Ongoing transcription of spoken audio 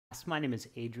My name is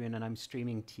Adrian and I'm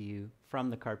streaming to you from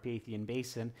the Carpathian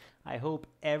Basin. I hope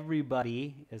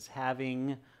everybody is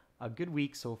having a good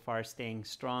week so far, staying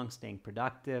strong, staying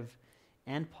productive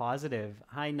and positive.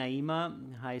 Hi Naima,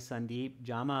 hi Sandeep,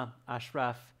 Jama,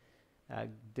 Ashraf,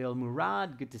 Dil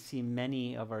Murad. Good to see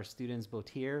many of our students both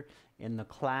here in the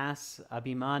class.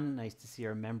 Abhiman, nice to see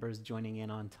our members joining in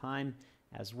on time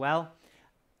as well.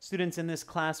 Students, in this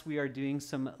class we are doing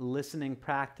some listening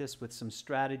practice with some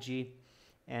strategy.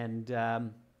 And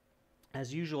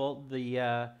as usual,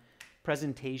 the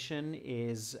presentation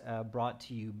is brought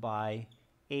to you by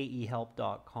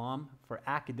aehelp.com for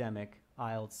academic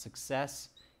IELTS success.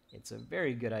 It's a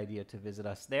very good idea to visit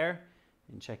us there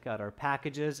and check out our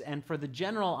packages. And for the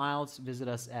general IELTS, visit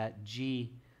us at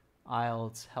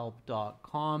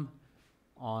gieltshelp.com.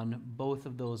 On both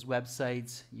of those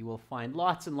websites, you will find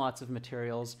lots and lots of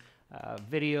materials,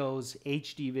 videos,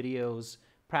 HD videos,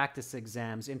 practice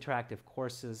exams, interactive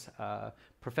courses,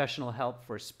 professional help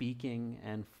for speaking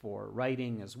and for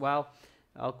writing as well.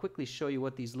 I'll quickly show you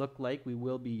what these look like. We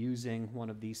will be using one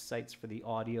of these sites for the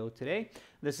audio today.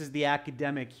 This is the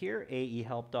academic here,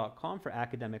 aehelp.com for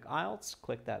academic IELTS.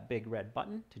 Click that big red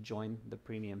button to join the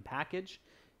premium package.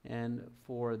 And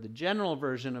for the general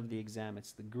version of the exam,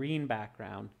 it's the green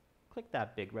background. Click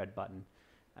that big red button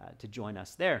to join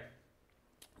us there.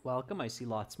 Welcome. I see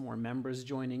lots more members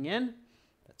joining in.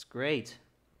 That's great.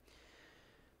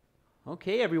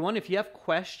 Okay, everyone, if you have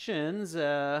questions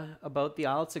about the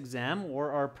IELTS exam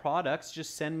or our products,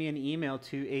 just send me an email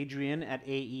to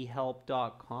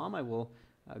adrian@aehelp.com. I will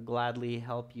gladly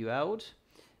help you out.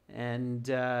 And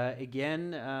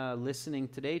again, listening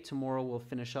today, tomorrow we'll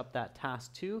finish up that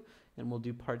task 2, and we'll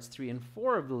do parts 3 and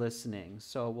 4 of the listening.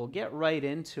 So we'll get right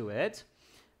into it.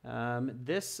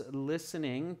 This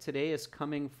listening today is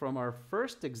coming from our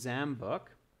first exam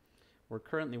book. We're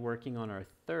currently working on our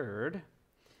third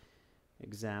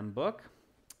exam book.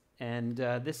 And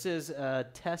this is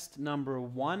test number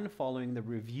 1 following the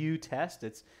review test.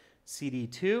 It's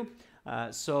CD2.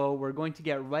 So we're going to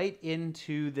get right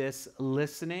into this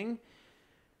listening.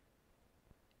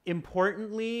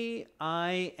 Importantly,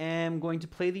 I am going to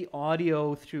play the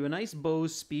audio through a nice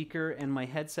Bose speaker and my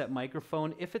headset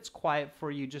microphone. If it's quiet for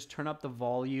you, just turn up the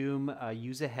volume,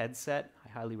 use a headset. I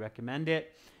highly recommend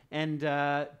it. And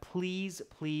please,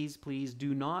 please, please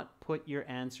do not put your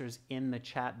answers in the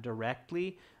chat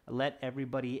directly. Let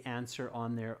everybody answer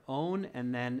on their own.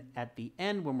 And then at the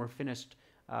end, when we're finished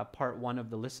part 1 of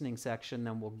the listening section,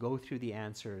 then we'll go through the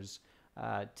answers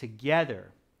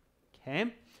together.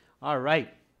 Okay? All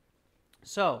right.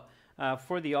 So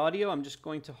for the audio, I'm just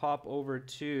going to hop over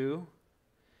to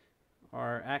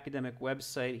our academic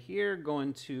website here, go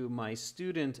into my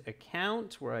student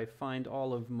account where I find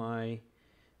all of my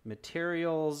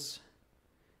materials,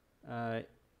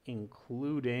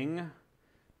 including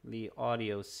the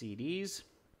audio CDs.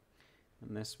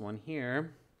 And this one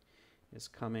here is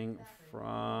coming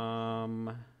from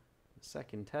the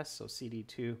second test, so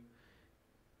CD2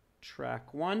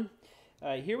 track 1.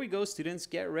 Here we go, students.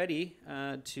 Get ready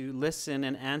to listen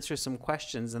and answer some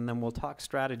questions, and then we'll talk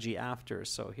strategy after.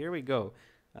 So here we go.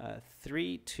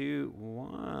 3, 2,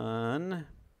 1.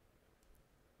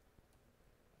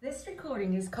 This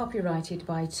recording is copyrighted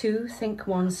by 2 Think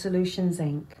One Solutions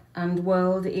Inc. and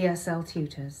World ESL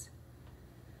Tutors.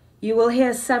 You will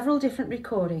hear several different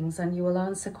recordings and you will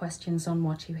answer questions on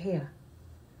what you hear.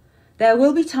 There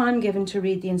will be time given to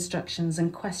read the instructions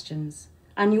and questions,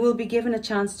 and you will be given a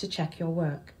chance to check your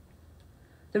work.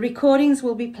 The recordings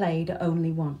will be played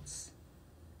only once.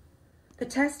 The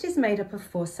test is made up of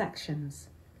 4 sections.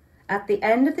 At the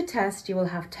end of the test, you will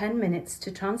have 10 minutes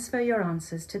to transfer your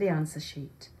answers to the answer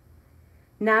sheet.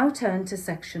 Now turn to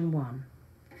section 1.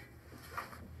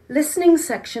 Listening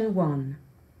section 1.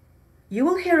 You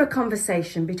will hear a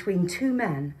conversation between 2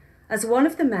 men as one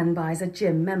of the men buys a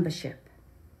gym membership.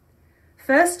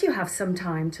 First, you have some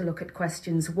time to look at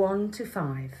questions 1 to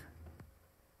 5.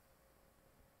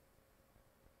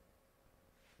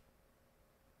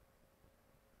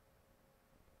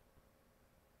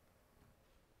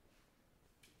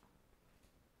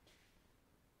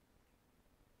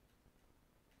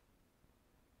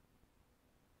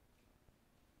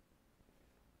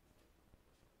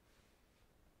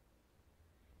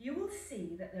 You will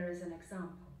see that there is an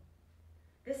example.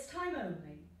 This time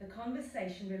only, the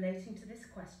conversation relating to this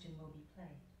question will be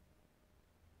played.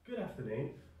 Good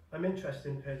afternoon. I'm interested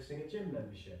in purchasing a gym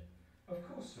membership. Of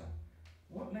course, sir.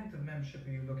 What length of membership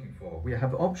are you looking for? We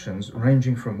have options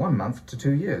ranging from 1 month to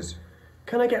 2 years.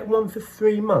 Can I get one for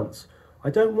 3 months? I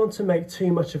don't want to make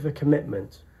too much of a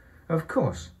commitment. Of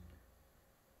course.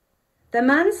 The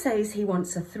man says he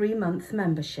wants a 3-month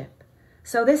membership,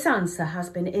 so this answer has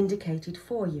been indicated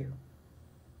for you.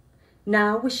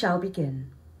 Now we shall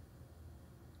begin.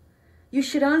 You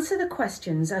should answer the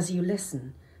questions as you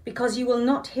listen, because you will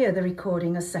not hear the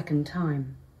recording a second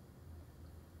time.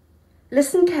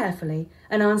 Listen carefully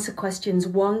and answer questions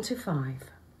 1 to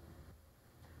 5.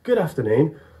 Good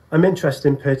afternoon. I'm interested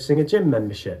in purchasing a gym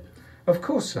membership. Of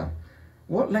course, sir.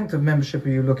 What length of membership are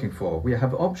you looking for? We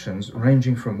have options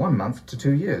ranging from 1 month to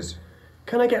 2 years.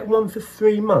 Can I get one for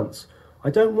 3 months? I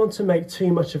don't want to make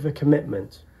too much of a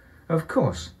commitment. Of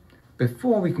course.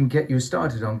 Before we can get you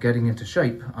started on getting into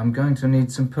shape, I'm going to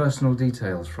need some personal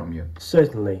details from you.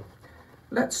 Certainly.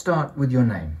 Let's start with your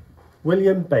name.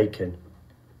 William Bacon.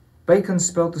 Bacon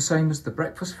spelled the same as the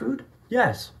breakfast food?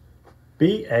 Yes.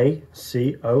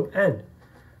 B-A-C-O-N.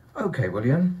 Okay,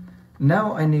 William.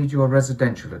 Now I need your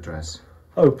residential address.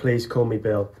 Oh, please call me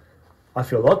Bill. I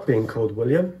feel odd being called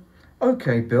William.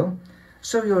 Okay, Bill.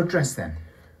 So your address then?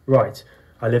 Right.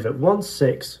 I live at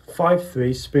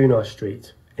 1653 Spooner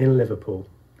Street in Liverpool.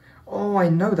 Oh, I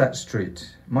know that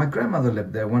street. My grandmother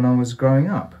lived there when I was growing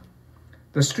up.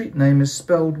 The street name is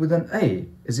spelled with an A,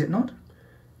 is it not?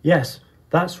 Yes,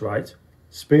 that's right.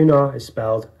 Spooner is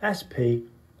spelled S-P-O-O-N-A-R.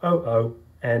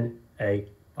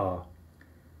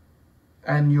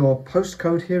 And your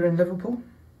postcode here in Liverpool?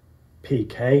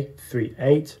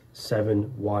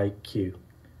 PK387YQ.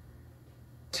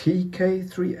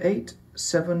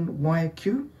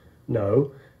 TK387YQ?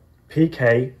 No,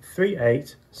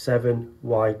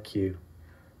 PK387YQ.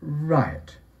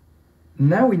 Right.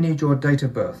 Now we need your date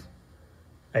of birth.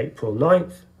 April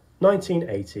 9th,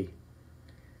 1980.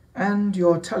 And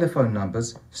your telephone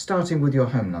numbers, starting with your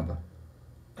home number.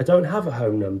 I don't have a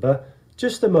home number,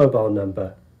 just a mobile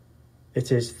number.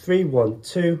 It is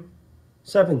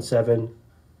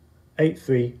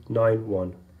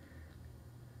 312-77-8391.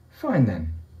 Fine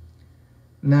then.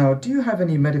 Now, do you have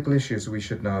any medical issues we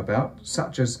should know about,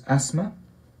 such as asthma?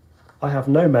 I have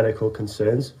no medical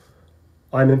concerns.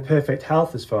 I'm in perfect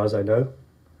health as far as I know.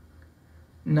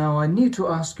 Now, I need to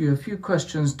ask you a few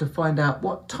questions to find out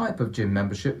what type of gym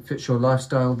membership fits your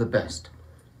lifestyle the best.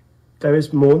 There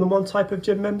is more than one type of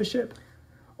gym membership?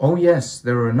 Oh yes,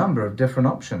 there are a number of different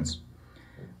options.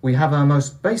 We have our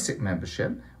most basic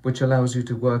membership, which allows you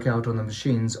to work out on the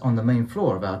machines on the main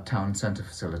floor of our town centre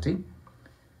facility.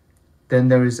 Then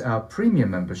there is our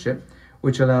premium membership,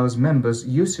 which allows members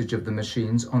usage of the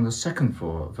machines on the second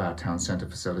floor of our town centre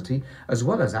facility, as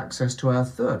well as access to our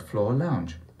third floor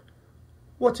lounge.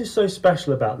 What is so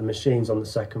special about the machines on the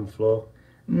second floor?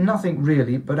 Nothing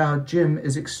really, but our gym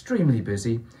is extremely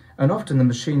busy, and often the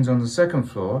machines on the second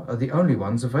floor are the only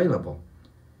ones available.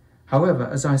 However,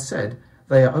 as I said,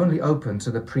 they are only open to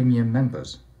the premium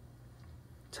members.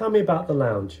 Tell me about the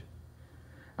lounge.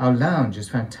 Our lounge is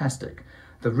fantastic.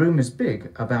 The room is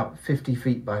big, about 50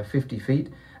 feet by 50 feet,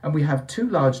 and we have 2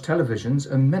 large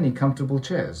televisions and many comfortable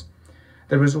chairs.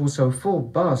 There is also full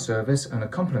bar service and a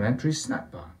complimentary snack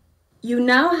bar. You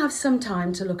now have some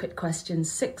time to look at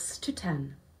questions 6 to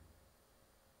 10.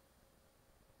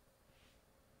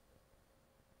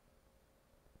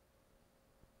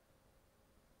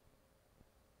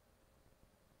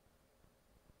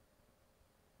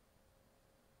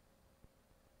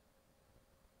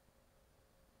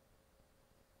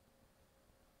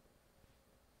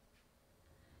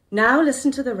 Now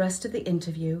listen to the rest of the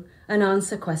interview and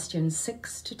answer questions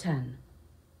 6 to 10.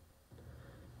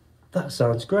 That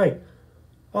sounds great.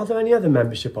 Are there any other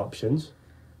membership options?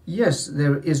 Yes,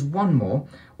 there is one more.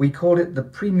 We call it the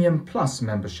Premium Plus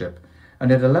membership, and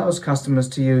it allows customers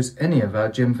to use any of our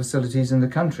gym facilities in the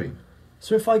country.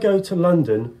 So if I go to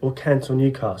London or Kent or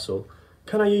Newcastle,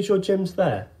 can I use your gyms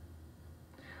there?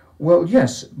 Well,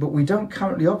 yes, but we don't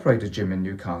currently operate a gym in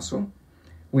Newcastle.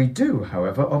 We do,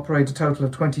 however, operate a total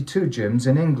of 22 gyms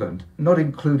in England, not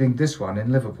including this one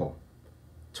in Liverpool.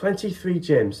 23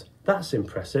 gyms, that's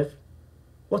impressive.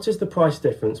 What is the price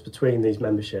difference between these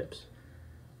memberships?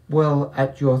 Well,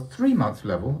 at your 3-month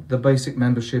level, the basic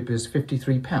membership is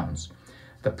 £53.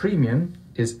 The premium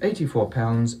is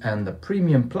 £84 and the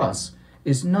Premium Plus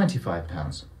is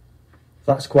 £95.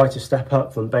 That's quite a step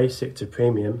up from basic to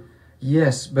premium.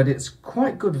 Yes, but it's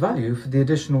quite good value for the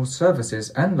additional services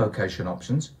and location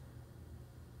options.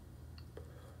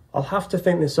 I'll have to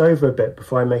think this over a bit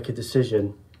before I make a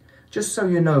decision. Just so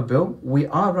you know, Bill, we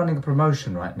are running a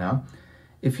promotion right now.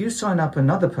 If you sign up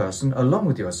another person along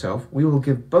with yourself, we will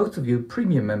give both of you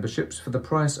premium memberships for the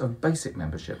price of basic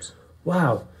memberships.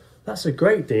 Wow, that's a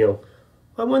great deal.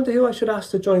 I wonder who I should ask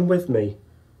to join with me.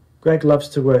 Greg loves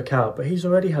to work out, but he's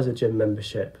already has a gym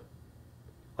membership.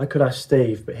 I could ask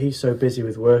Steve, but he's so busy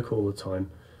with work all the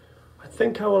time. I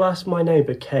think I will ask my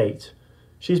neighbour Kate.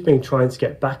 She's been trying to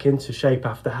get back into shape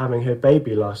after having her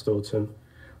baby last autumn.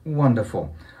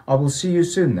 Wonderful. I will see you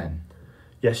soon then.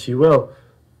 Yes, you will.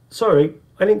 Sorry,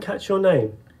 I didn't catch your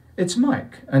name. It's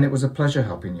Mike, and it was a pleasure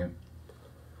helping you.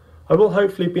 I will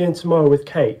hopefully be in tomorrow with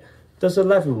Kate. Does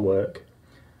 11 work?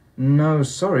 No,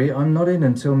 sorry, I'm not in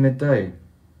until midday.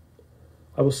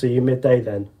 I will see you midday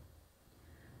then.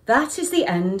 That is the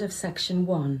end of section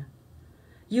 1.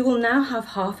 You will now have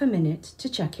half a minute to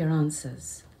check your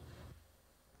answers.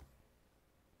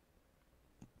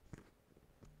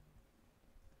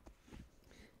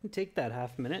 Take that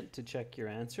half minute to check your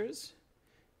answers.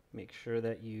 Make sure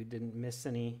that you didn't miss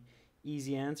any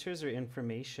easy answers or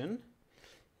information.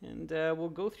 And we'll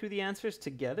go through the answers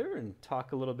together and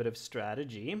talk a little bit of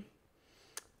strategy.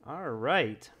 All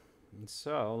right. And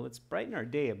so let's brighten our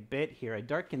day a bit here. I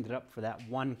darkened it up for that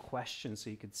one question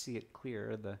so you could see it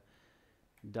clear, the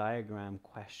diagram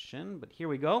question. But here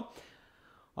we go.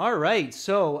 All right,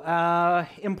 so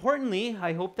importantly,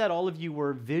 I hope that all of you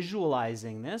were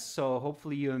visualizing this. So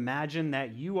hopefully you imagine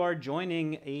that you are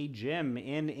joining a gym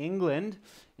in England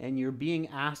and you're being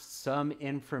asked some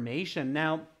information.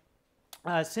 Now,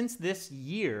 since this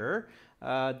year,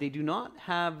 they do not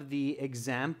have the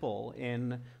example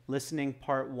in listening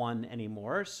part 1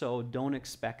 anymore, so don't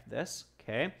expect this,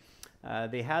 okay?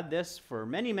 They had this for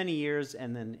many, many years,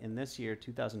 and then in this year,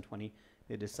 2020,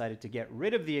 they decided to get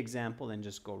rid of the example and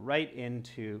just go right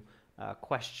into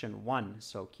question 1.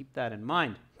 So keep that in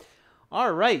mind.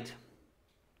 All right.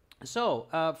 So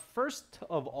first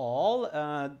of all,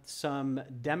 some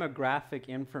demographic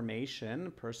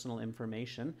information, personal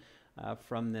information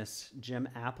from this gym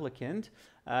applicant.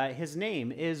 His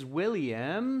name is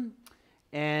William,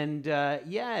 and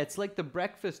yeah, it's like the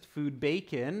breakfast food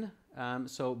bacon.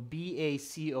 So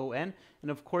B-A-C-O-N,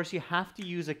 and of course you have to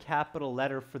use a capital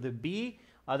letter for the B,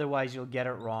 otherwise you'll get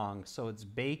it wrong. So it's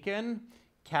bacon,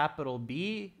 capital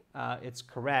B, it's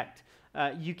correct.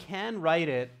 You can write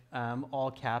it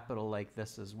all capital like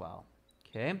this as well,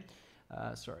 okay?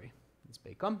 Sorry, it's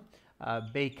bacon.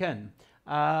 Bacon.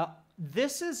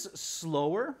 This is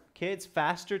slower, okay? It's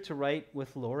faster to write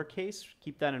with lowercase,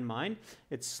 keep that in mind.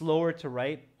 It's slower to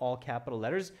write all capital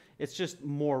letters. It's just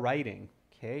more writing.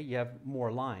 Okay, you have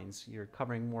more lines, you're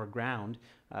covering more ground,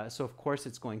 so of course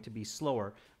it's going to be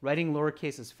slower. Writing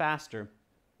lowercase is faster.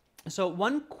 So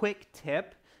one quick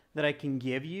tip that I can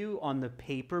give you on the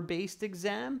paper-based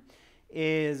exam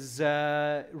is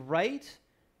write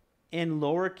in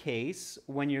lowercase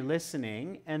when you're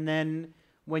listening, and then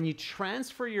when you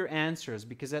transfer your answers,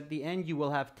 because at the end you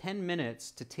will have 10 minutes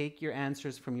to take your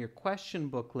answers from your question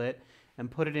booklet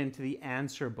and put it into the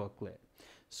answer booklet.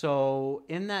 So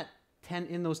in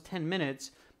those 10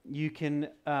 minutes, you can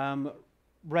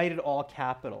write it all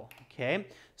capital, okay?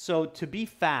 So to be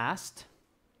fast,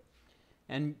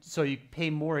 and so you pay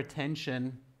more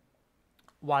attention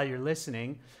while you're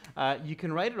listening, you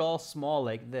can write it all small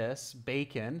like this,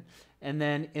 bacon, and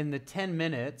then in the 10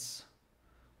 minutes,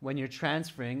 when you're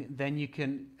transferring, then you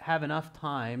can have enough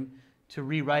time to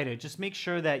rewrite it. Just make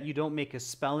sure that you don't make a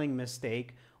spelling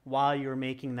mistake while you're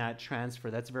making that transfer.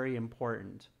 That's very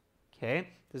important, okay?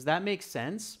 Does that make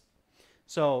sense?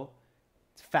 So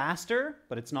it's faster,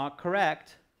 but it's not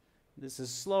correct. This is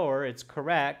slower, it's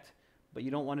correct, but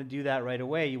you don't want to do that right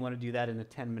away. You want to do that in a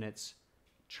 10 minutes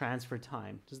transfer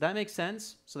time. Does that make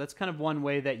sense? So that's kind of one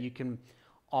way that you can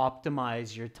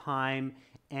optimize your time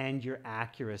and your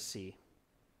accuracy,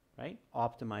 right?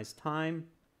 Optimize time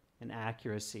and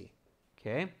accuracy,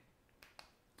 okay?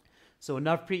 So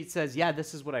Navpreet says, yeah,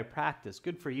 this is what I practice.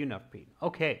 Good for you, Navpreet.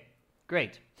 Okay,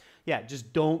 great. Yeah,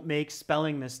 just don't make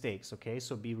spelling mistakes, okay?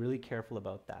 So be really careful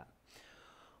about that.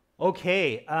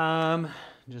 Okay,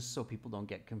 just so people don't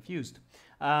get confused.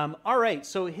 All right,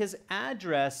 so his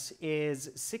address is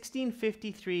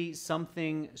 1653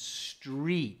 something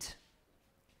street.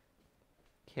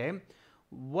 Okay,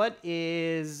 what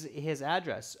is his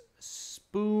address?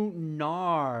 Spoonar,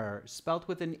 spelt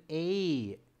with an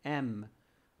A-M,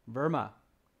 Burma.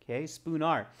 Okay,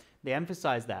 Spoonar. They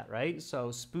emphasize that, right? So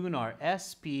Spoonar,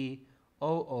 S-P-O-O-N-A-R,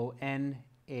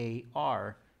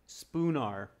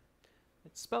 Spoonar.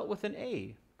 It's spelt with an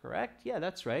A, correct? Yeah,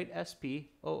 that's right,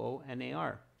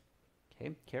 S-P-O-O-N-A-R.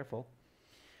 Okay, careful.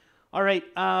 All right,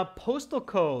 postal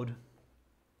code.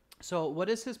 So what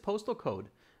is his postal code?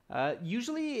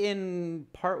 Usually in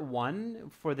part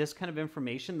 1 for this kind of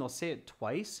information, they'll say it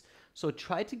twice. So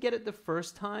try to get it the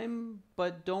first time,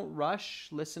 but don't rush.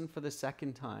 Listen for the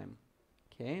second time.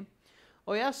 Okay.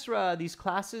 Oh yes, these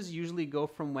classes usually go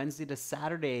from Wednesday to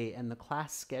Saturday, and the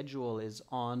class schedule is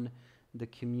on the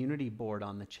community board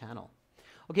on the channel.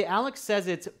 Okay, Alex says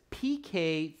it's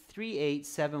PK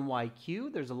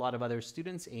 387YQ. There's a lot of other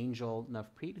students, Angel,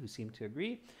 Navpreet, who seem to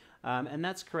agree. And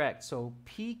that's correct. So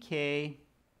PK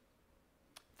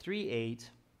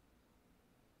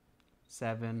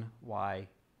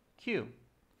 387YQ.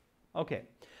 Okay.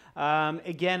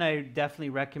 Again, I definitely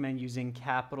recommend using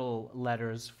capital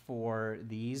letters for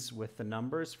these with the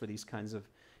numbers for these kinds of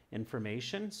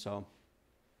information. So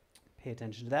pay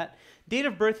attention to that. Date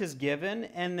of birth is given,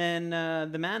 and then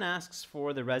the man asks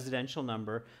for the residential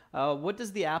number. What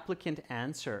does the applicant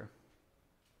answer?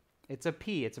 It's a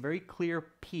P. It's a very clear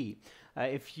P.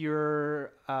 If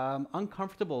you're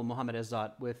uncomfortable, Mohammed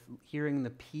Azat, with hearing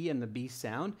the P and the B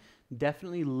sound,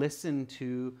 definitely listen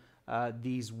to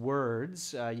these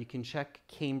words. You can check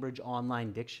Cambridge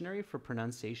Online Dictionary for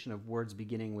pronunciation of words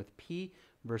beginning with P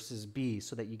versus B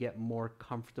so that you get more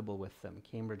comfortable with them.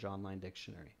 Cambridge Online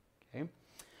Dictionary. Okay.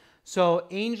 So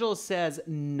Angel says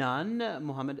none.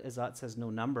 Mohammed Azat says no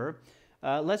number.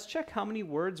 Let's check how many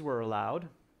words were allowed.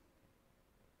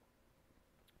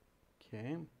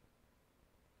 Okay.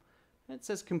 It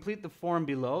says complete the form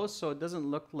below, so it doesn't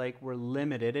look like we're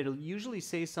limited. It'll usually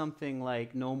say something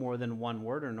like no more than one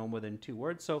word or no more than 2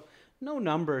 words, so no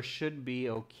number should be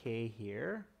okay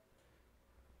here.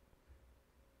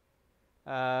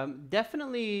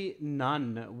 Definitely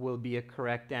none will be a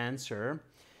correct answer.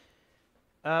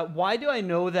 Why do I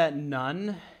know that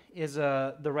none is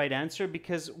the right answer?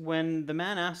 Because when the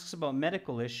man asks about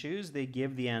medical issues, they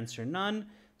give the answer none.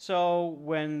 So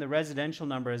when the residential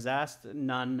number is asked,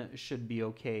 none should be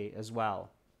okay as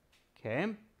well. Okay?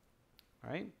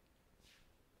 All right?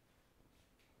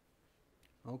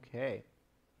 Okay.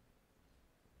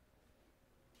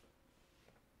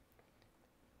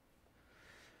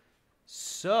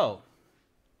 So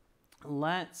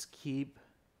let's keep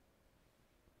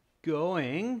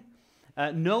going.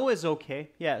 No is okay.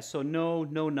 Yeah, so no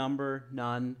number,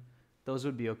 none. Those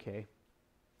would be okay.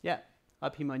 Yeah.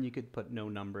 Abhiman, you could put no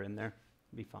number in there.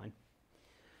 It'd be fine.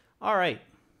 All right.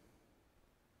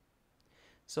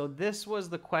 So this was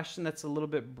the question that's a little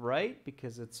bit bright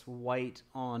because it's white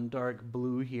on dark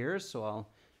blue here. So I'll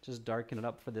just darken it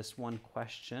up for this one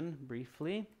question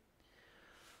briefly.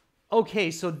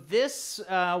 Okay, so this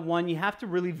one you have to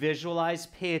really visualize,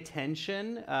 pay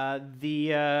attention.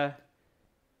 The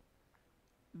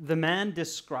man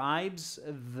describes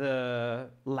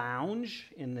the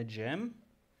lounge in the gym.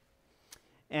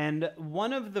 And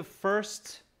one of the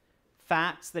first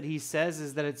facts that he says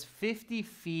is that it's 50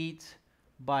 feet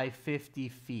by 50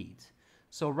 feet.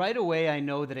 So right away I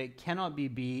know that it cannot be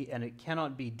B and it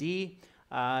cannot be D.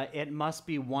 It must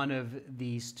be one of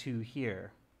these two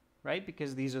here, right?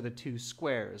 Because these are the two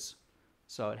squares.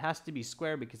 So it has to be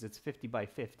square because it's 50 by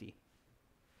 50.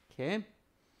 Okay?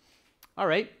 All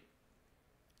right.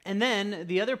 And then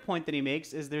the other point that he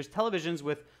makes is there's televisions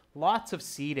with lots of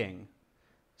seating.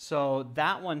 So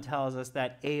that one tells us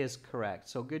that A is correct.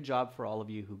 So good job for all of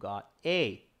you who got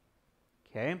A.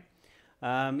 Okay.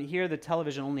 Here the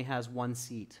television only has 1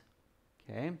 seat.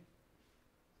 Okay.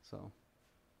 So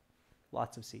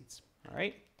lots of seats. All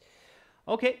right.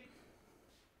 Okay.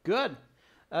 Good.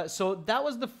 So that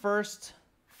was the first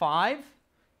 5.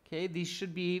 Okay. These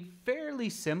should be fairly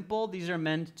simple. These are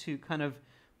meant to kind of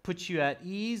put you at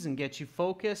ease and get you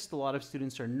focused. A lot of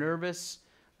students are nervous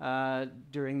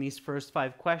during these first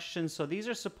 5 questions. So these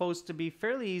are supposed to be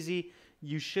fairly easy.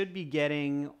 You should be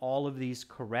getting all of these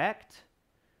correct.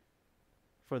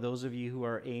 For those of you who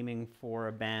are aiming for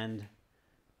a band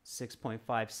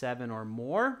 6.57 or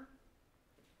more.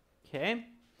 Okay.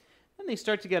 And they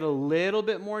start to get a little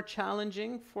bit more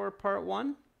challenging for part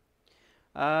 1.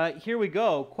 Here we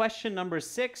go. Question number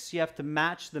 6. You have to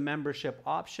match the membership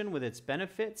option with its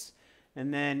benefits.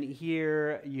 And then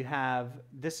here you have,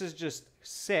 this is just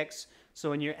 6.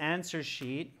 So in your answer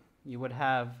sheet, you would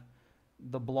have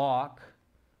the block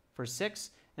for 6.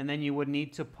 And then you would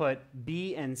need to put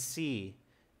B and C.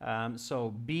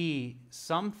 So B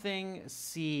something,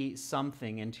 C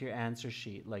something into your answer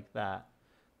sheet like that.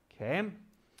 Okay.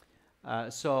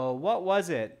 So what was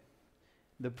it?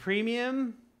 The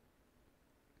premium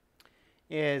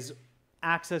is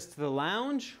access to the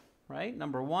lounge, right?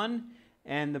 Number 1.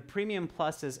 And the premium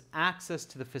plus is access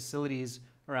to the facilities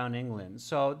around England.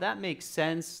 So that makes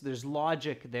sense. There's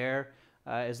logic there.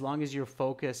 As long as you're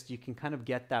focused, you can kind of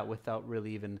get that without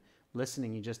really even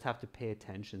listening. You just have to pay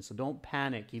attention. So don't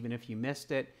panic. Even if you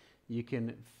missed it, you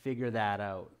can figure that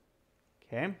out.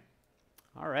 Okay?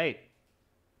 All right.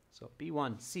 So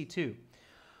B1, C2.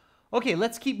 Okay,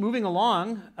 let's keep moving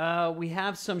along. We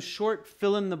have some short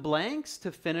fill in the blanks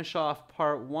to finish off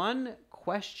part 1.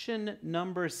 Question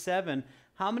number 7.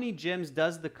 How many gyms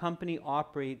does the company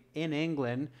operate in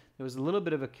England? There was a little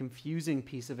bit of a confusing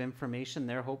piece of information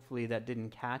there. Hopefully that didn't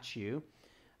catch you.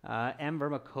 M.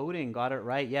 Verma Coding got it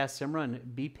right. Yeah, Simran,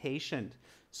 be patient.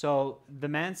 So the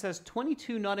man says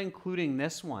 22, not including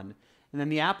this one. And then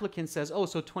the applicant says, oh,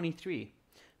 so 23.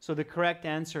 So the correct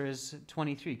answer is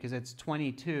 23 because it's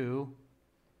 22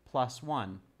 plus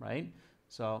 1, right?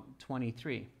 So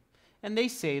 23. And they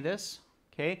say this,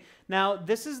 okay? Now,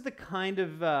 this is the kind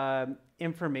of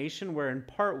information where in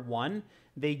part 1,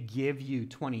 they give you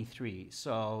 23.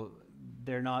 So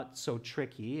they're not so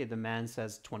tricky. The man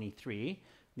says 23,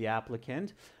 the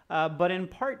applicant. But in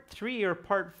part 3 or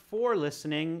part 4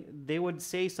 listening, they would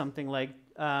say something like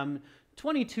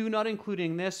 22, not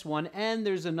including this one, and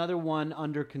there's another one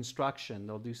under construction.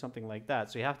 They'll do something like that.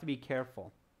 So you have to be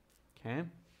careful, okay?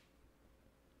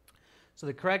 So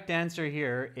the correct answer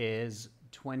here is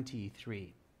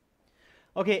 23.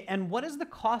 Okay, and what is the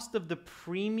cost of the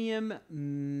premium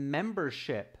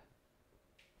membership?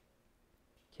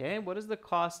 Okay, what is the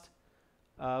cost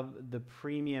of the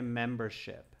premium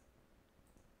membership?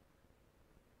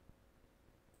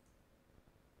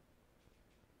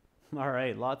 All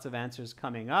right, lots of answers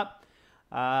coming up.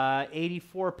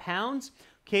 84 pounds.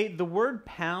 Okay, the word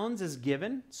pounds is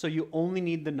given, so you only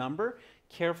need the number.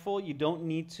 Careful, you don't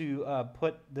need to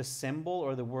put the symbol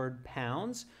or the word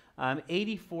pounds.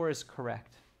 84 is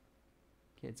correct.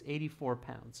 Okay, it's 84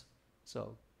 pounds.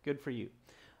 So good for you.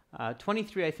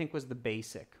 23, I think, was the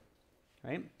basic,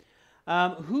 right?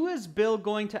 Who is Bill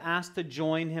going to ask to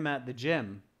join him at the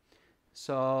gym?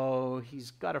 So he's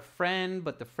got a friend,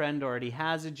 but the friend already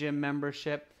has a gym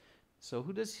membership. So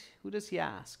who does he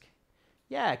ask?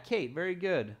 Yeah, Kate, very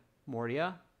good.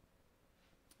 Mordia.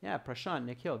 Yeah, Prashant,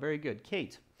 Nikhil, very good.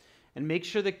 Kate. And make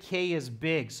sure the K is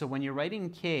big. So when you're writing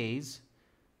Ks,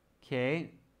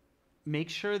 okay, make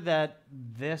sure that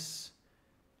this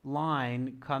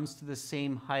line comes to the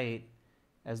same height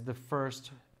as the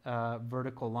first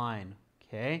vertical line,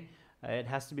 okay? It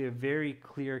has to be a very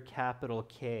clear capital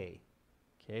K.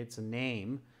 Okay, it's a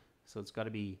name, so it's got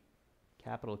to be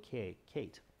capital K,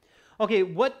 Kate. Okay,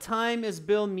 what time is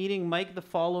Bill meeting Mike the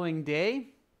following day?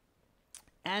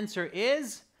 Answer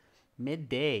is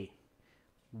midday.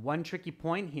 One tricky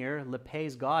point here,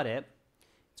 Lepay's got it.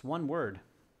 It's one word.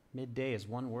 Midday is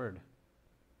one word.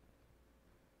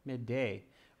 Midday.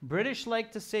 British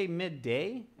like to say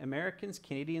midday. Americans,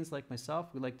 Canadians like myself,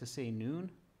 we like to say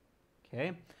noon.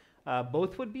 Okay,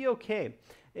 both would be okay.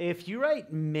 If you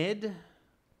write midday,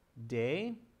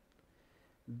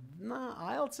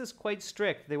 IELTS is quite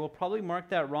strict. They will probably mark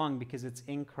that wrong because it's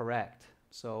incorrect.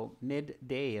 So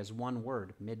midday is one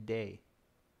word, midday.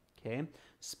 Okay,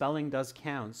 spelling does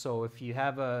count. So if you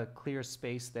have a clear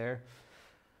space there,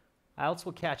 IELTS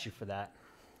will catch you for that.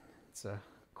 It's a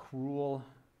cruel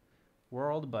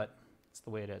world, but it's the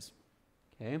way it is.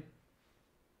 Okay.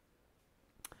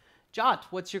 Jot,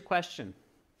 what's your question?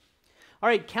 All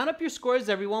right, count up your scores,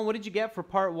 everyone. What did you get for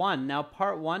part 1? Now,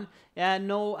 part 1,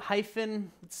 no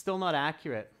hyphen, it's still not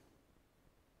accurate.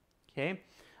 Okay.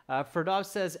 Ferdov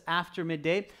says after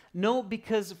midday. No,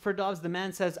 because Ferdov's the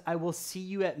man says, I will see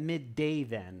you at midday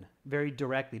then, very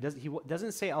directly. He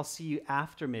doesn't say, I'll see you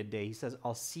after midday. He says,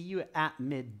 I'll see you at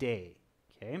midday.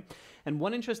 Okay. And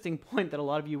one interesting point that a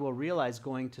lot of you will realize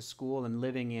going to school and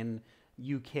living in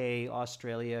UK,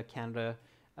 Australia, Canada,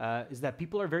 is that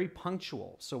people are very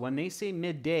punctual. So when they say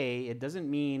midday, it doesn't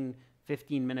mean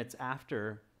 15 minutes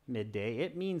after midday.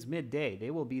 It means midday. They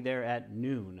will be there at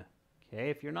noon. Okay,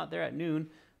 if you're not there at noon,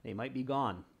 they might be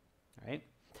gone. All right.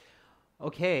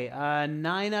 Okay,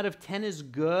 9 out of 10 is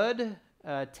good.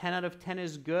 10 out of 10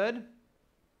 is good.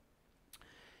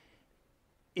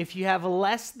 If you have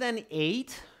less than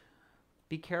 8,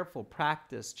 be careful.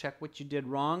 Practice. Check what you did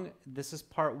wrong. This is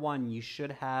part 1. You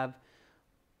should have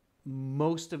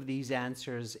most of these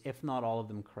answers, if not all of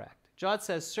them, correct. Jod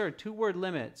says, sir, 2-word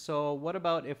limit. So what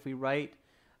about if we write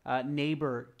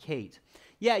neighbor Kate?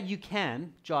 Yeah, you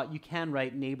can, Jod, you can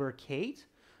write neighbor Kate,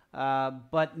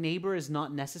 but neighbor is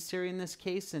not necessary in this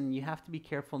case, and you have to be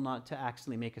careful not to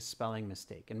accidentally make a spelling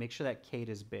mistake and make sure that Kate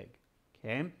is big,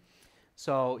 okay?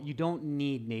 So you don't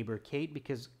need neighbor Kate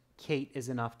because Kate is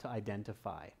enough to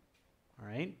identify, all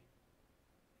right?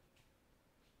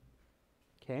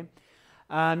 Okay.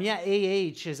 Yeah,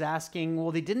 AH is asking,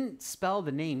 well, they didn't spell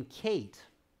the name Kate,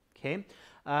 okay?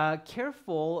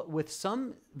 Careful with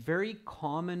some very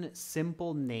common,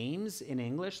 simple names in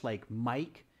English, like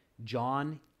Mike,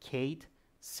 John, Kate,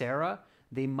 Sarah.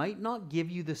 They might not give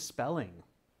you the spelling,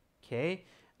 okay?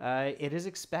 It is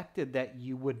expected that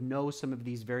you would know some of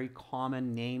these very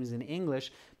common names in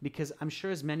English because I'm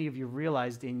sure as many of you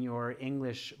realized in your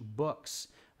English books,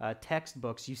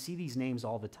 textbooks, you see these names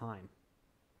all the time,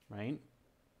 right?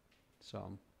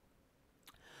 So,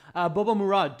 Bobo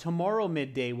Murad, tomorrow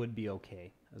midday would be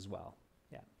okay as well.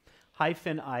 Yeah.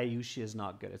 Hyphen Ayushi is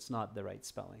not good. It's not the right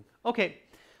spelling. Okay.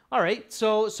 All right.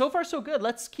 So far so good.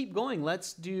 Let's keep going.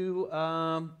 Let's do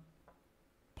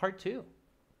part 2.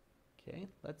 Okay.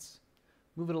 Let's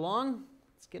move it along.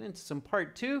 Let's get into some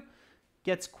part 2.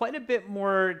 Gets quite a bit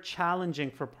more challenging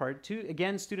for part 2.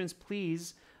 Again, students,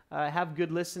 please have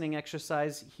good listening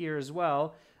exercise here as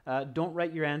well. Don't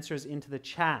write your answers into the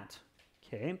chat.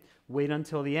 Okay. Wait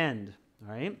until the end.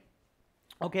 All right.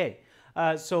 Okay.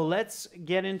 So let's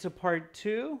get into part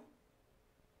 2.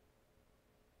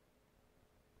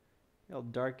 I'll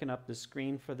darken up the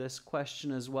screen for this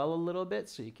question as well a little bit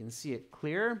so you can see it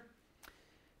clear.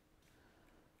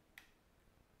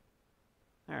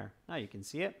 There, now you can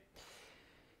see it.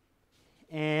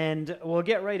 And we'll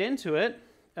get right into it.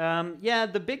 Yeah,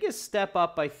 the biggest step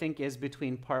up, I think, is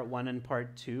between part 1 and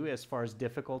part 2 as far as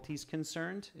difficulty is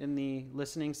concerned in the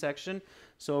listening section.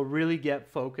 So really get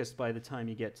focused by the time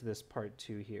you get to this part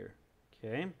 2 here.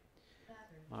 Okay?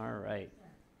 All right.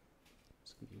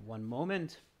 Just give me one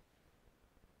moment.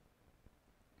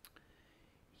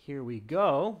 Here we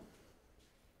go.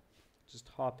 Just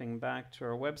hopping back to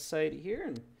our website here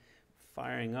and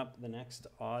firing up the next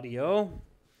audio.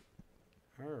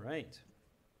 All right.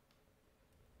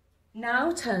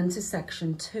 Now turn to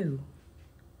section 2.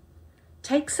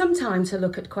 Take some time to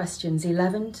look at questions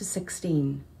 11 to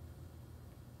 16.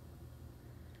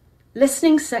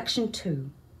 Listening section 2.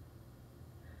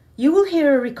 You will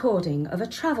hear a recording of a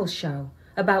travel show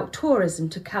about tourism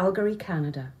to Calgary,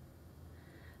 Canada.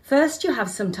 First, you have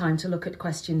some time to look at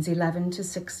questions 11 to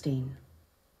 16.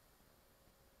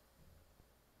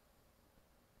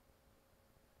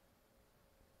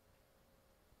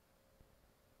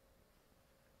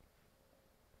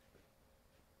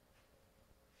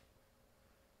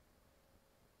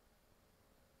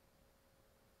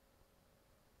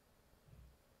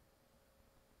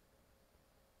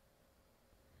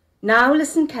 Now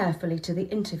listen carefully to the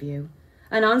interview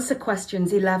and answer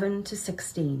questions 11 to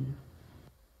 16.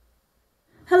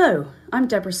 Hello, I'm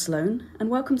Deborah Sloan and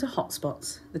welcome to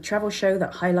Hotspots, the travel show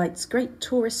that highlights great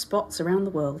tourist spots around the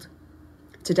world.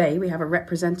 Today we have a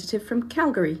representative from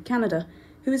Calgary, Canada,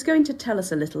 who is going to tell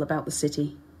us a little about the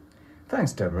city.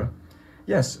 Thanks, Deborah.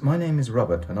 Yes, my name is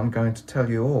Robert and I'm going to tell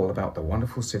you all about the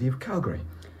wonderful city of Calgary.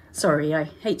 Sorry, I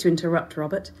hate to interrupt,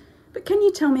 Robert, but can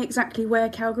you tell me exactly where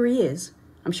Calgary is?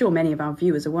 I'm sure many of our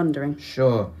viewers are wondering.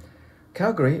 Sure.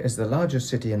 Calgary is the largest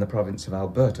city in the province of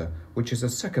Alberta, which is the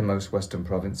second most western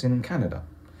province in Canada.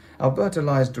 Alberta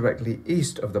lies directly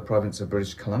east of the province of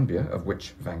British Columbia, of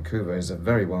which Vancouver is a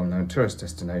very well-known tourist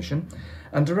destination,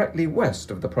 and directly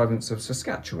west of the province of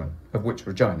Saskatchewan, of which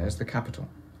Regina is the capital.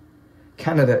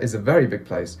 Canada is a very big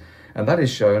place, and that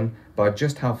is shown by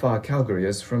just how far Calgary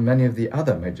is from many of the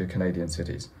other major Canadian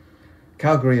cities.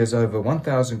 Calgary is over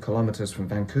 1,000 kilometres from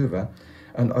Vancouver,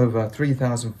 and over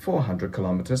 3,400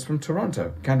 kilometres from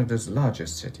Toronto, Canada's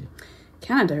largest city.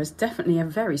 Canada is definitely a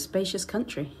very spacious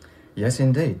country. Yes,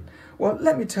 indeed. Well,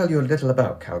 let me tell you a little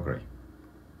about Calgary.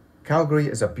 Calgary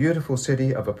is a beautiful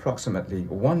city of approximately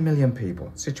 1 million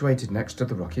people, situated next to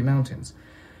the Rocky Mountains.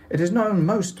 It is known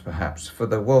most, perhaps, for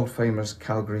the world-famous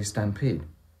Calgary Stampede.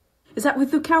 Is that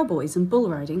with the cowboys and bull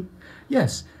riding?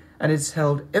 Yes, and it's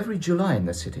held every July in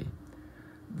the city.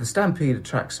 The Stampede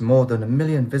attracts more than 1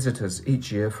 million visitors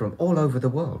each year from all over the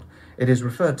world. It is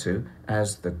referred to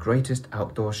as the greatest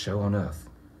outdoor show on earth.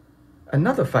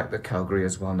 Another fact that Calgary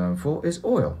is well known for is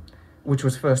oil, which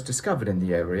was first discovered in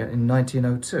the area in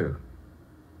 1902.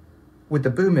 With the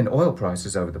boom in oil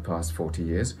prices over the past 40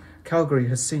 years, Calgary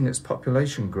has seen its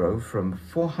population grow from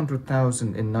 400,000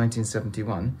 in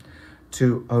 1971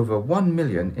 to over 1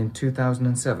 million in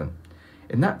 2007.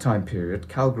 In that time period,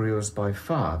 Calgary was by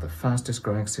far the fastest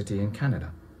growing city in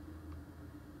Canada.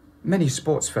 Many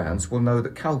sports fans will know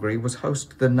that Calgary was host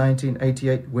to the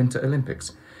 1988 Winter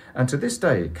Olympics, and to this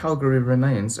day, Calgary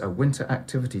remains a winter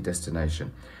activity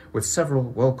destination, with several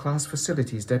world-class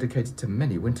facilities dedicated to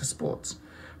many winter sports,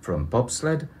 from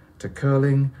bobsled to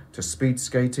curling to speed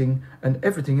skating and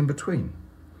everything in between.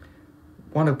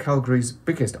 One of Calgary's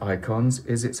biggest icons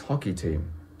is its hockey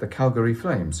team, the Calgary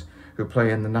Flames, who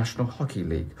play in the National Hockey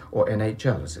League, or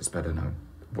NHL as it's better known.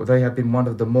 Well, they have been one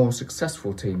of the more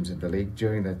successful teams in the league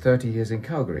during their 30 years in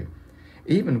Calgary,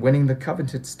 even winning the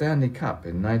coveted Stanley Cup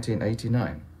in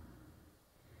 1989.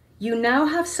 You now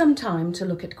have some time to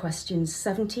look at questions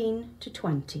 17 to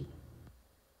 20.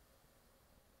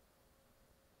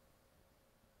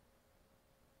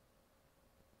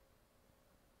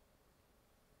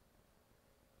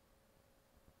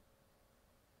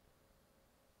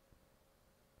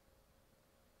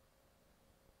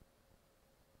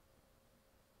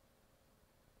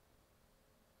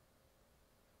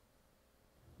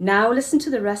 Now listen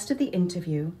to the rest of the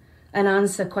interview and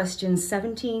answer questions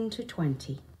 17 to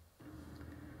 20.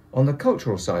 On the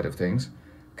cultural side of things,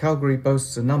 Calgary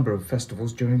boasts a number of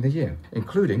festivals during the year,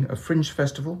 including a fringe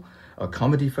festival, a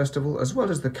comedy festival, as well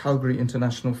as the Calgary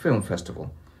International Film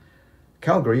Festival.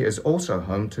 Calgary is also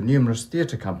home to numerous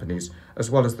theatre companies, as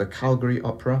well as the Calgary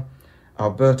Opera,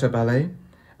 Alberta Ballet,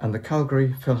 and the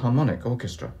Calgary Philharmonic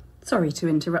Orchestra. Sorry to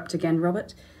interrupt again,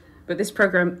 Robert, but this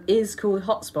programme is called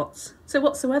Hotspots. So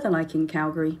what's the weather like in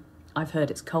Calgary? I've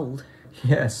heard it's cold.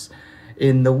 Yes,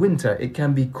 in the winter it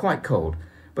can be quite cold,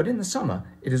 but in the summer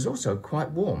it is also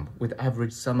quite warm, with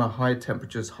average summer high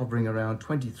temperatures hovering around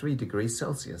 23 degrees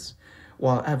Celsius,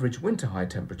 while average winter high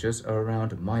temperatures are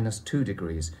around -2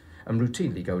 degrees and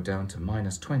routinely go down to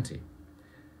 -20.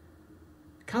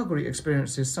 Calgary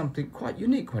experiences something quite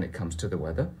unique when it comes to the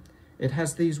weather. It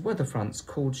has these weather fronts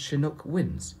called Chinook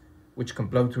winds, which can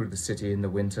blow through the city in the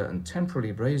winter and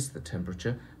temporarily raise the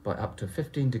temperature by up to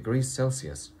 15 degrees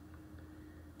Celsius.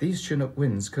 These Chinook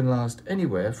winds can last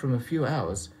anywhere from a few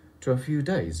hours to a few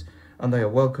days, and they are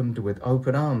welcomed with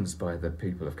open arms by the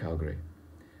people of Calgary.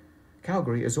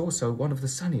 Calgary is also one of the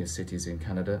sunniest cities in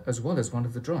Canada, as well as one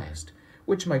of the driest,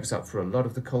 which makes up for a lot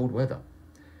of the cold weather.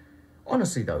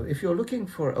 Honestly though, if you're looking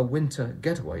for a winter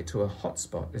getaway to a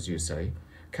hotspot, as you say,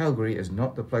 Calgary is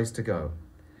not the place to go.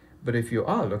 But if you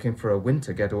are looking for a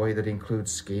winter getaway that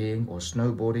includes skiing or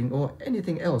snowboarding or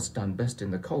anything else done best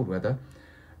in the cold weather,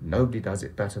 nobody does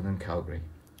it better than Calgary.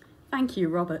 Thank you,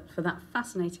 Robert, for that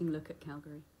fascinating look at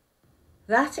Calgary.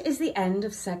 That is the end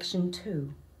of section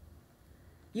 2.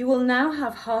 You will now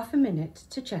have half a minute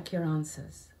to check your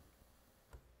answers.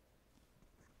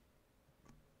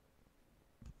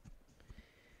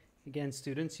 Again,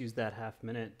 students, use that half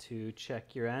minute to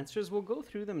check your answers. We'll go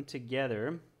through them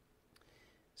together.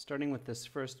 Starting with this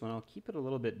first one, I'll keep it a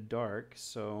little bit dark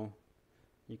so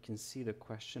you can see the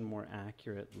question more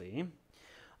accurately.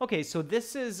 Okay, so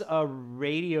this is a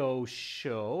radio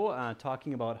show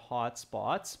talking about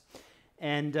hotspots.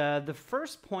 And the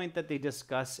first point that they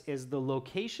discuss is the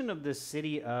location of the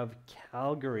city of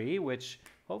Calgary, which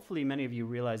hopefully many of you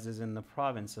realize is in the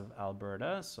province of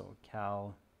Alberta. So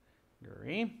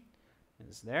Calgary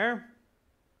is there.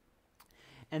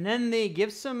 And then they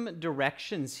give some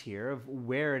directions here of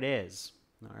where it is.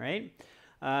 All right.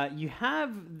 You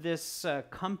have this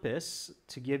compass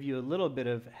to give you a little bit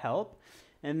of help.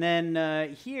 And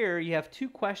then here you have two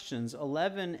questions,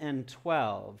 11 and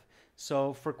 12.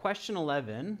 So for question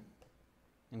 11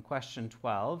 and question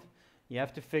 12, you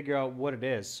have to figure out what it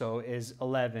is. So is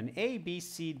 11 A, B,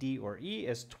 C, D, or E?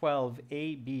 Is 12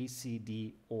 A, B, C,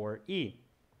 D, or E?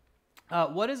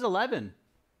 What is 11?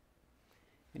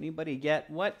 Anybody get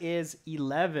what is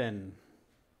 11?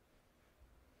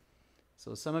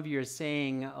 So some of you are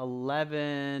saying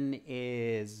 11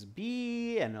 is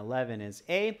B and 11 is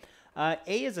A. A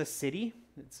is a city.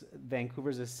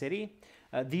 Vancouver's a city.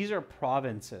 These are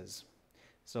provinces.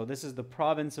 So this is the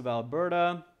province of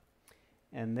Alberta,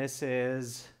 and this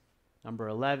is number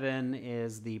 11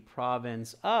 is the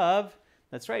province of,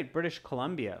 that's right, British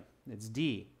Columbia. It's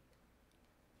D.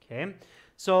 Okay.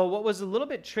 So what was a little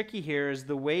bit tricky here is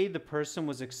the way the person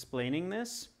was explaining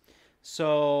this.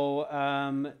 So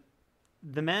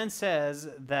the man says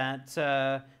that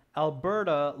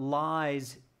Alberta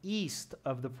lies east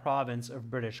of the province of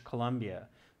British Columbia.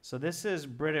 So this is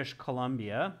British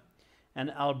Columbia, and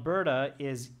Alberta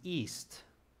is east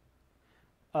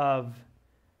of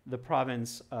the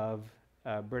province of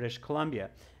British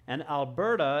Columbia. And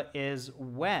Alberta is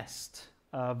west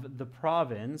of the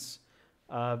province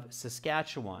of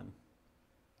Saskatchewan.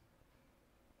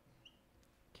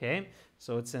 Okay,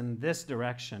 so it's in this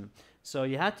direction. So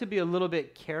you have to be a little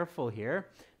bit careful here.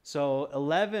 So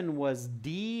 11 was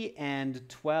D and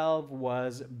 12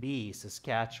 was B,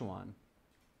 Saskatchewan.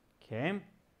 Okay.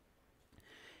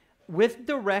 With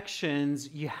directions,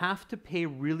 you have to pay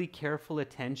really careful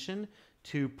attention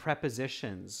to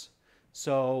prepositions.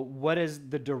 So what is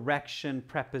the direction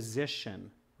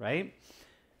preposition, right?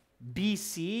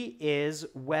 BC is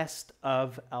west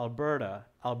of Alberta.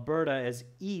 Alberta is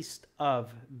east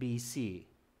of BC.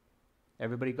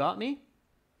 Everybody got me?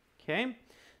 Okay.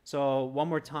 So one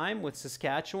more time with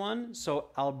Saskatchewan. So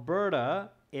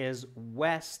Alberta is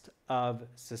west of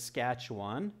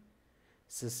Saskatchewan.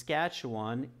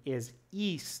 Saskatchewan is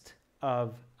east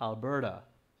of Alberta.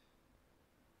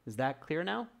 Is that clear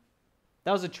now?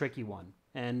 That was a tricky one.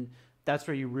 And that's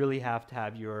where you really have to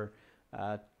have your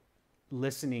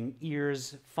listening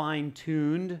ears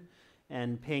fine-tuned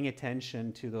and paying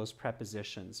attention to those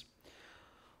prepositions.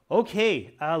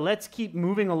 Okay, let's keep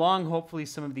moving along. Hopefully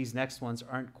some of these next ones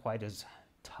aren't quite as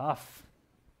tough.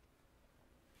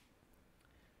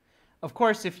 Of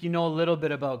course, if you know a little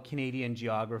bit about Canadian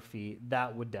geography,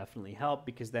 that would definitely help,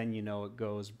 because then you know it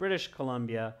goes British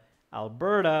Columbia,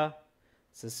 Alberta,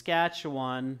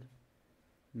 Saskatchewan,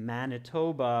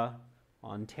 Manitoba,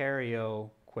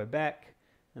 Ontario, Quebec,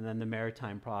 and then the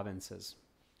Maritime provinces.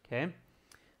 Okay?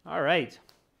 All right.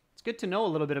 It's good to know a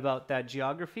little bit about that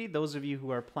geography. Those of you who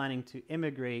are planning to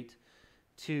immigrate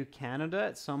to Canada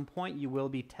at some point, you will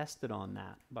be tested on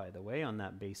that, by the way, on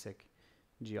that basic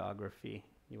geography.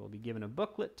 You will be given a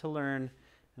booklet to learn,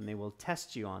 and they will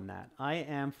test you on that. I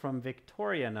am from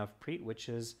Victoria, Navpreet, which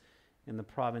is in the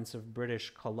province of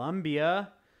British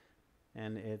Columbia,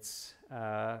 and it's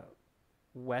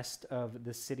west of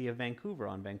the city of Vancouver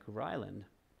on Vancouver Island.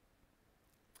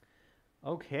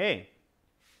 Okay,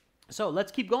 so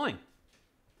let's keep going.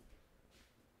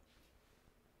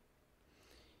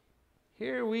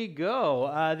 Here we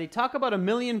go. They talk about 1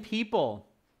 million people.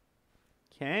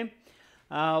 Okay.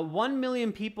 1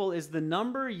 million people is the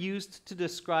number used to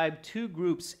describe two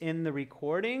groups in the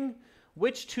recording.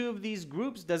 Which two of these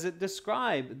groups does it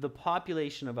describe? The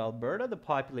population of Alberta, the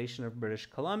population of British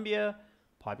Columbia,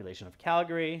 population of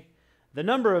Calgary, the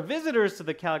number of visitors to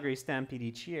the Calgary Stampede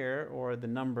each year, or the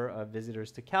number of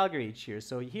visitors to Calgary each year.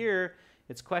 So here,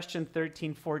 it's question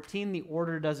 13-14. The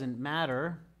order doesn't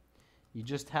matter. You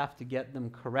just have to get them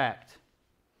correct.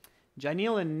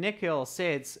 Janil and Nikhil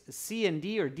say it's C and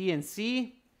D or D and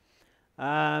C.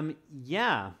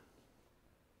 Yeah,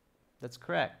 that's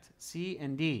correct. C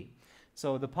and D.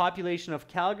 So the population of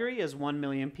Calgary is 1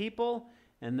 million people,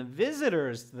 and the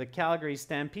visitors to the Calgary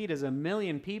Stampede is 1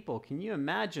 million people. Can you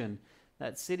imagine?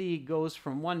 That city goes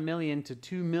from 1 million to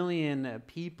 2 million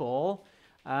people.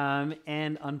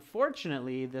 And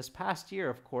unfortunately, this past year,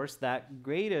 of course, that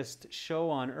greatest show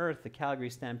on earth, the Calgary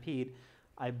Stampede,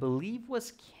 I believe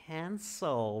was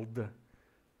canceled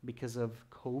because of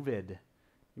COVID.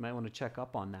 You might want to check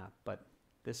up on that. But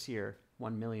this year,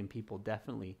 1 million people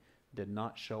definitely did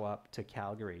not show up to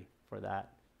Calgary for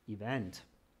that event.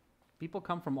 People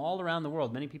come from all around the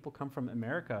world. Many people come from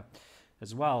America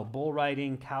as well. Bull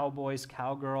riding, cowboys,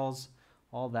 cowgirls,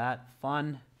 all that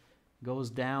fun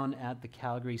goes down at the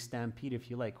Calgary Stampede.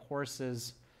 If you like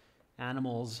horses,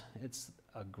 animals, it's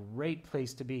a great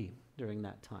place to be during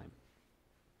that time.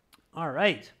 All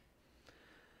right.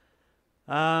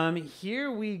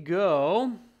 Here we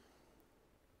go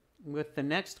with the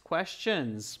next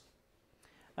questions.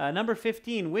 Number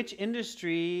 15, which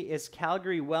industry is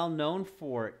Calgary well known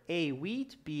for? A,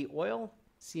 wheat, B, oil,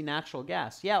 C, natural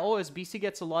gas. Yeah, BC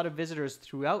gets a lot of visitors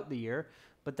throughout the year,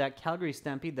 but that Calgary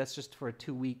Stampede, that's just for a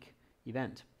 2-week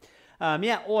event.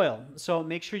 Yeah, oil. So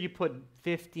make sure you put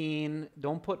 15.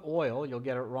 Don't put oil. You'll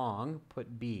get it wrong.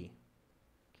 Put B.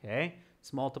 Okay?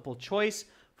 It's multiple choice.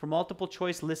 For multiple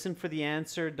choice, listen for the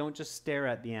answer. Don't just stare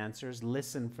at the answers.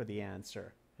 Listen for the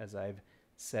answer, as I've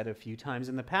said a few times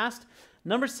in the past.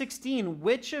 Number 16,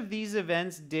 which of these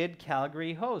events did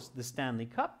Calgary host? The Stanley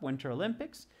Cup, Winter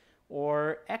Olympics,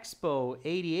 or Expo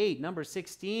 88? Number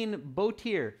 16,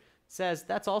 Botier says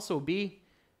that's also B.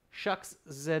 Shucks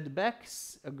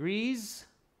Zedbek agrees.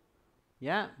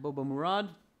 Yeah, Boba Murad.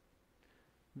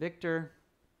 Victor.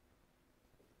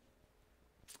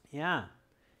 Yeah,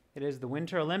 it is the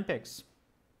Winter Olympics.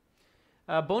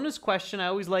 Bonus question, I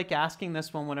always like asking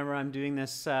this one whenever I'm doing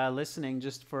this listening,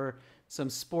 just for some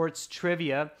sports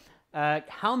trivia.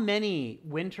 How many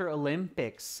Winter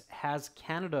Olympics has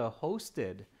Canada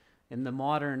hosted in the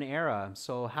modern era?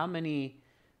 So how many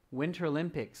Winter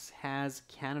Olympics has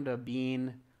Canada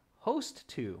been host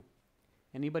to?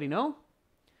 Anybody know?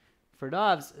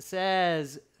 Ferdovs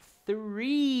says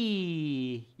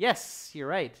 3. Yes, you're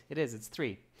right. It is. It's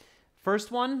 3.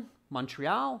 First one,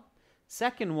 Montreal.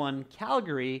 Second one,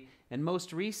 Calgary. And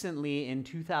most recently, in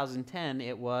 2010,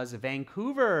 it was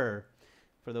Vancouver,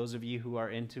 for those of you who are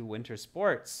into winter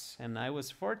sports. And I was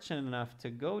fortunate enough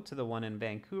to go to the one in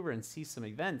Vancouver and see some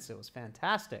events. It was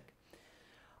fantastic.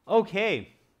 Okay.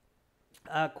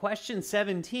 Question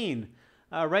 17.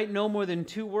 Write no more than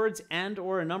 2 words and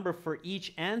or a number for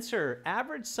each answer.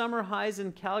 Average summer highs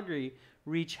in Calgary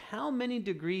reach how many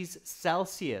degrees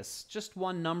Celsius? Just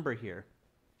one number here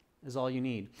is all you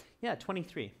need. Yeah,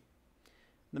 23.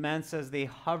 The man says they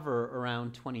hover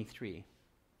around 23.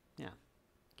 Yeah.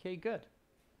 Okay, good.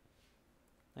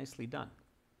 Nicely done.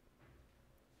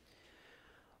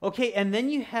 Okay, and then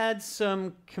you had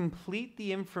some complete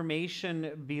the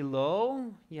information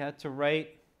below. You had to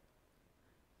write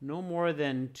no more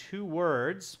than 2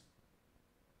 words.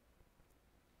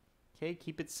 Okay,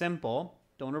 keep it simple.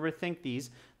 Don't overthink these.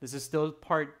 This is still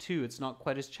part 2. It's not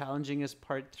quite as challenging as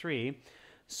part 3.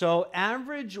 So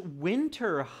average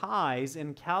winter highs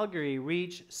in Calgary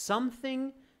reach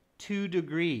something 2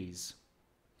 degrees.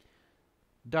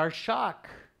 Darshak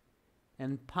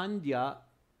and Pandya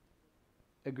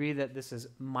agree that this is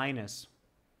minus.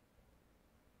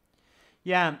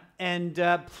 Yeah, and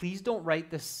please don't write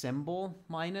the symbol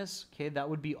minus. Okay, that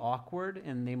would be awkward,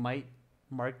 and they might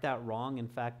mark that wrong. In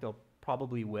fact, they'll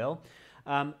probably will.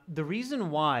 The reason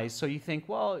why, so you think,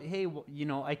 well, hey, you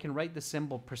know, I can write the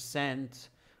symbol percent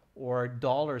or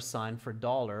 $ for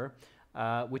dollar,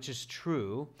 which is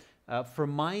true. For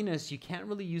minus, you can't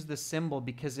really use the symbol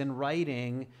because in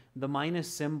writing, the minus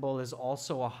symbol is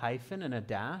also a hyphen and a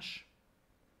dash.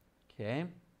 Okay,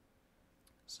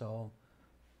 so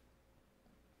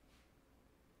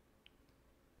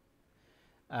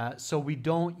we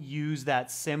don't use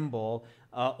that symbol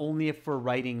only if we're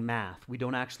writing math. We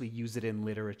don't actually use it in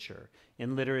literature.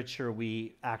 In literature,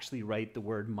 we actually write the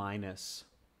word minus.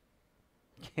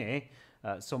 Okay,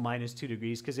 so minus 2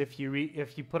 degrees, because if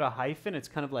you put a hyphen, it's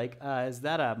kind of like, is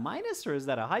that a minus or is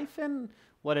that a hyphen?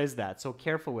 What is that? So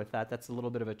careful with that. That's a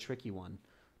little bit of a tricky one.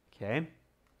 Okay.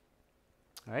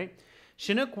 All right.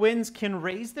 Chinook winds can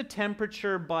raise the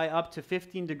temperature by up to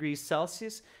 15 degrees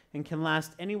Celsius and can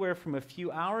last anywhere from a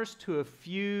few hours to a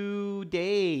few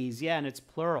days. Yeah, and it's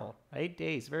plural, right?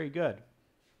 Days. Very good.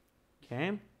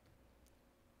 Okay.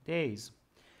 Days.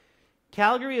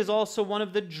 Calgary is also one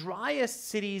of the driest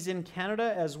cities in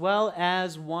Canada, as well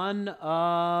as one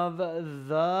of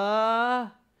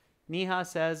the, Neha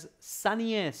says,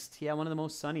 sunniest. Yeah, one of the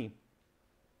most sunny.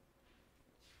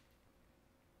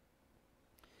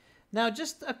 Now,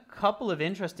 just a couple of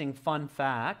interesting fun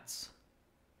facts.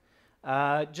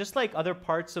 Just like other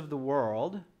parts of the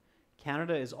world,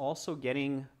 Canada is also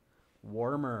getting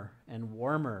warmer and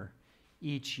warmer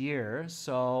each year.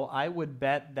 So I would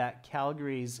bet that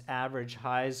Calgary's average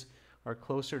highs are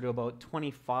closer to about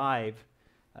 25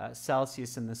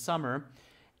 Celsius in the summer.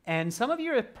 And some of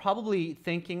you are probably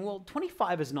thinking, well,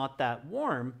 25 is not that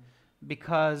warm,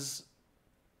 because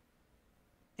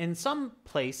in some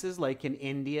places, like in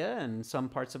India and some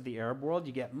parts of the Arab world,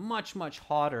 you get much, much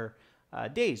hotter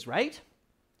days, right?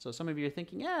 So some of you are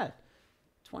thinking, yeah,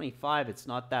 25, it's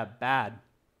not that bad.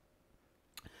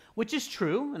 Which is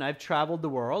true, and I've traveled the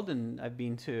world and I've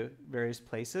been to various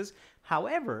places.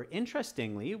 However,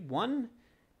 interestingly, one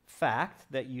fact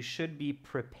that you should be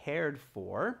prepared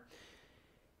for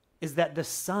is that the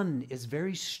sun is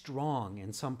very strong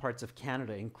in some parts of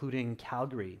Canada, including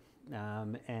Calgary,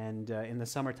 and in the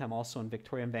summertime also in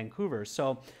Victoria and Vancouver.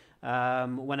 So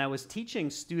when I was teaching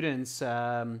students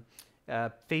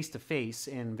face-to-face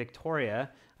in Victoria,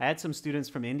 I had some students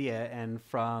from India and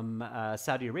from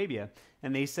Saudi Arabia,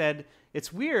 and they said,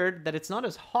 it's weird that it's not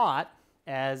as hot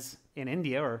as in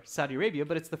India or Saudi Arabia,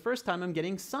 but it's the first time I'm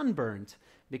getting sunburned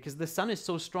because the sun is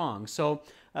so strong. So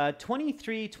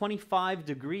 23, 25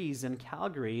 degrees in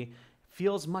Calgary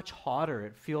feels much hotter.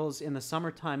 It feels, in the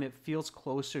summertime, it feels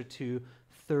closer to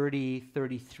 30,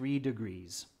 33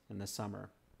 degrees in the summer.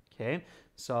 Okay,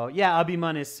 so yeah,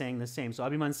 Abiman is saying the same. So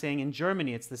Abiman's saying in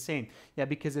Germany it's the same. Yeah,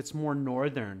 because it's more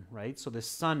northern, right? So the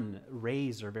sun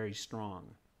rays are very strong.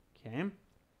 Okay.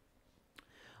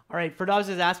 All right, Ferdovs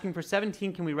is asking for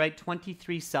 17. Can we write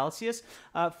 23 Celsius?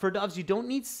 Ferdovs, you don't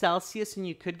need Celsius, and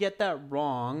you could get that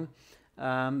wrong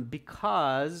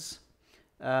because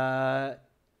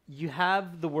you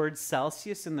have the word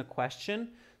Celsius in the question.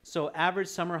 So average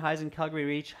summer highs in Calgary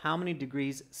reach how many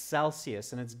degrees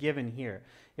Celsius? And it's given here.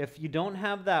 If you don't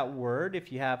have that word,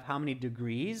 if you have how many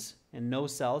degrees and no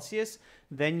Celsius,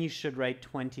 then you should write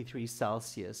 23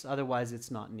 Celsius. Otherwise, it's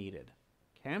not needed.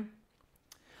 Okay?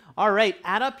 All right,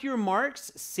 add up your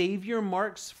marks. Save your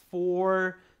marks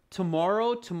for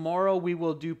tomorrow. Tomorrow we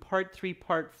will do part 3,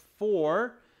 part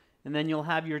 4. And then you'll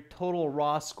have your total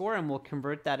raw score, and we'll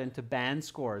convert that into band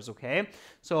scores, okay?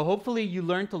 So hopefully you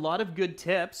learned a lot of good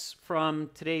tips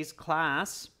from today's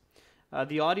class.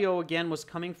 The audio, again, was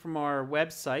coming from our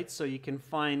website, so you can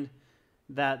find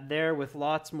that there with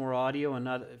lots more audio and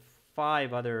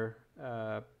 5 other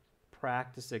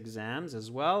practice exams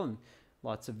as well, and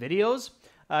lots of videos.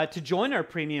 To join our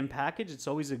premium package, it's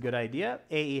always a good idea.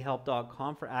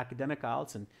 aehelp.com for academic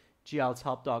IELTS and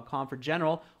GIELTShelp.com for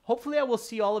general. Hopefully I will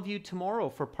see all of you tomorrow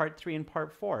for part 3 and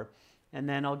part 4. And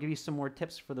then I'll give you some more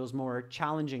tips for those more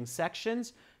challenging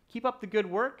sections. Keep up the good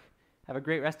work. Have a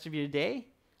great rest of your day.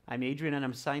 I'm Adrian, and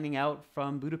I'm signing out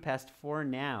from Budapest for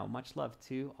now. Much love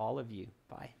to all of you.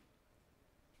 Bye.